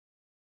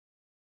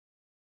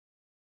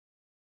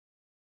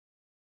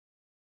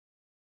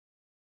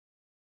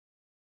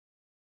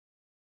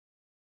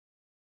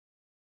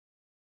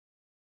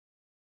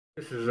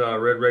This is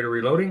Red Raider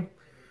Reloading.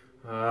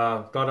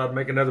 Thought I'd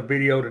make another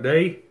video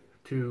today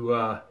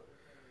to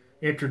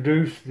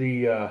introduce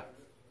the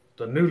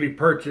newly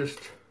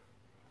purchased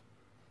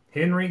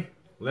Henry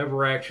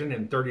lever action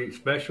in 38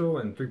 Special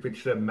and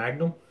 357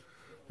 Magnum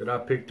that I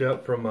picked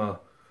up from a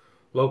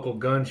local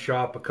gun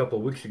shop a couple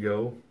of weeks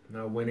ago.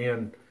 I went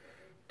in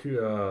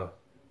to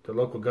the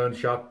local gun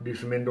shop to do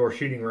some indoor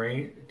shooting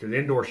range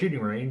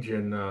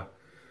and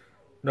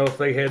noticed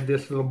they had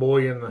this little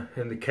boy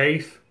in the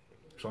case.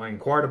 So I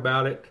inquired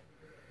about it,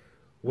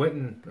 went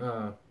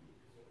and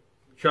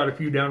shot a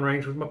few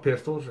downrange with my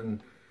pistols, and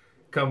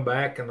come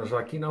back and I was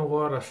like, you know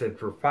what? I said,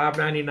 for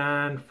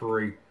 $5.99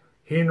 for a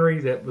Henry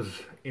that was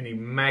in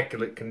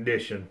immaculate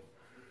condition,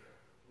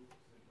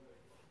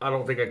 I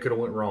don't think I could have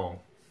went wrong.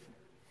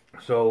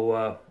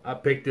 So I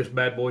picked this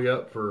bad boy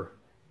up for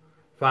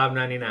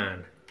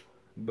 $5.99.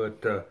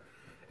 But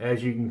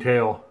as you can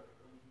tell,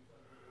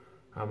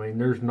 I mean,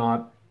 there's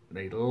not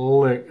a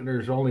lick.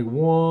 There's only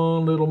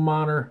one little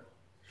minor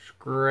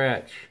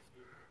scratch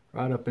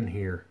right up in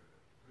here.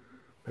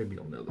 Maybe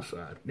on the other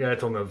side. Yeah,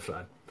 it's on the other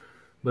side.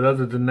 But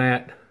other than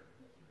that,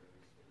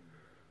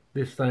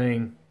 this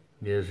thing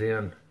is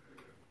in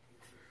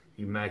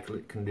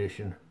immaculate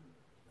condition.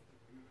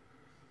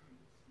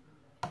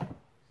 And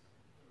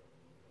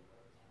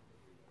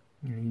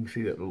you can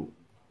see that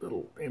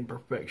little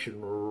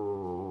imperfection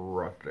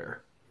right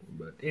there.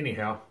 But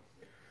anyhow,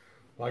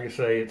 like I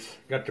say, it's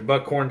got your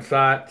buckhorn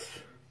sights,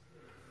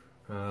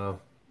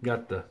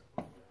 got the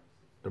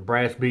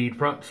brass bead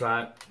front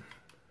sight,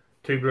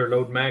 tubular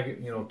load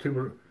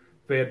tubular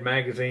fed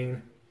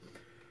magazine,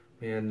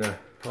 and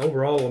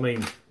overall, I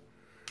mean,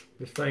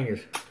 this thing is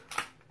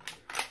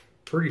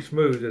pretty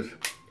smooth.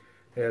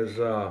 As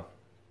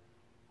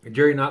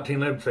Jerry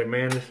 1911 would say,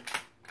 man, it's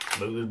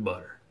smooth as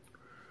butter.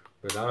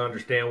 But I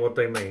understand what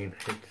they mean.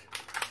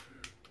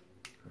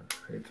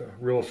 It's a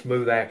real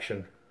smooth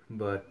action.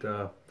 But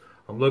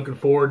I'm looking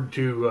forward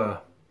to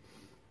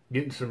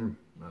getting some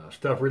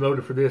stuff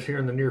reloaded for this here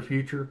in the near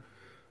future.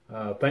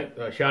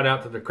 Shout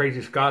out to the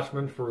Crazy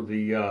Scotsman for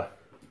the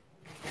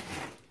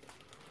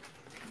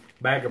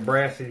bag of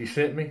brass that he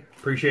sent me.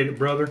 Appreciate it,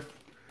 brother.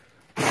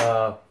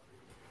 Now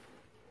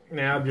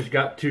I've just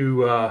got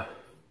to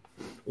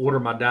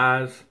order my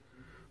dies.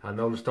 I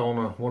noticed on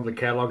one of the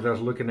catalogs I was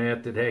looking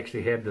at that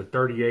actually had the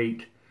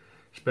 38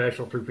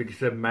 Special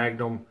 357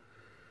 Magnum.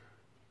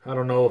 I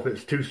don't know if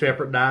it's two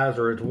separate dies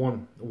or it's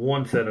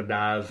one set of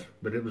dies,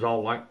 but it was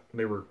all like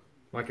they were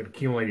like an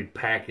accumulated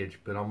package.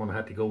 But I'm gonna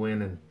have to go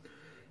in and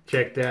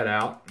check that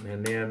out,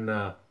 and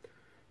then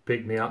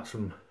pick me out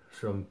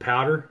some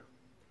powder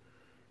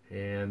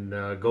and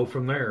go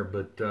from there.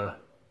 But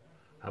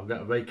I've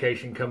got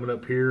vacation coming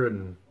up here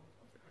in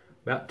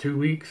about 2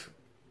 weeks.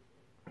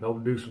 I'll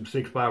do some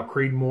 6.5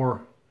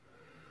 Creedmoor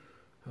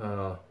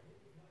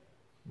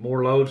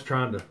more loads,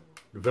 trying to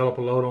develop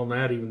a load on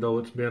that, even though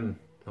it's been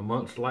a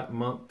month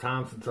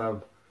time since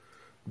I've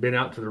been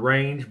out to the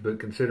range. But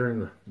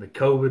considering the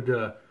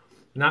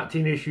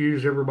COVID-19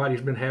 issues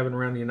everybody's been having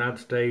around the United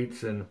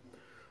States, and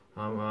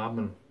I'm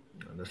an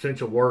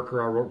essential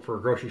worker. I work for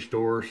a grocery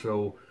store,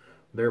 so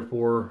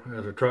therefore,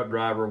 as a truck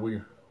driver,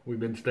 we've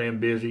been staying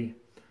busy.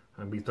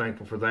 I'd be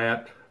thankful for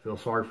that. I feel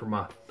sorry for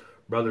my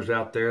brothers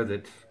out there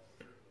that's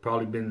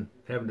probably been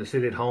having to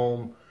sit at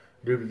home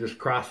due to this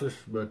crisis,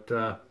 but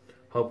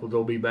hopefully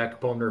they'll be back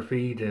up on their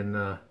feet and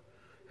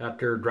out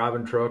there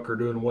driving truck or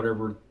doing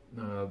whatever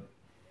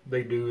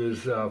they do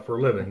is for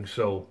a living.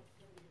 So,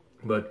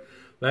 but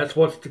that's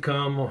what's to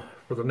come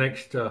for the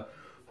next,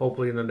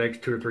 hopefully in the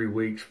next 2 or 3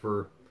 weeks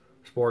for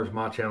as far as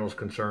my channel is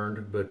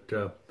concerned.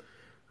 But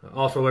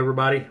also,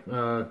 everybody,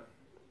 if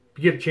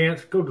you get a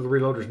chance, go to the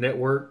Reloaders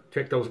Network,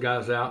 check those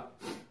guys out.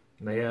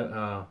 They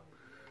have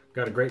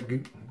got a great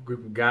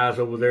group of guys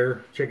over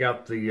there. Check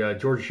out the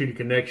Georgia Shooting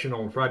Connection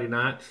on Friday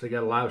nights. They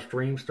got a live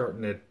stream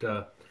starting at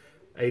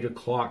 8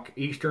 o'clock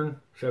Eastern,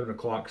 7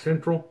 o'clock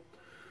Central.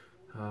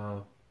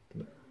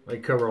 They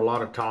cover a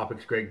lot of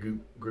topics. Great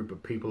group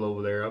of people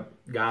over there,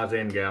 guys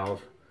and gals.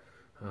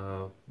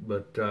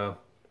 But I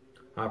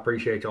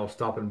appreciate y'all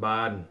stopping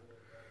by and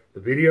the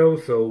video.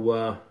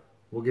 So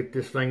we'll get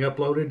this thing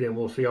uploaded, and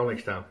we'll see y'all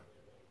next time.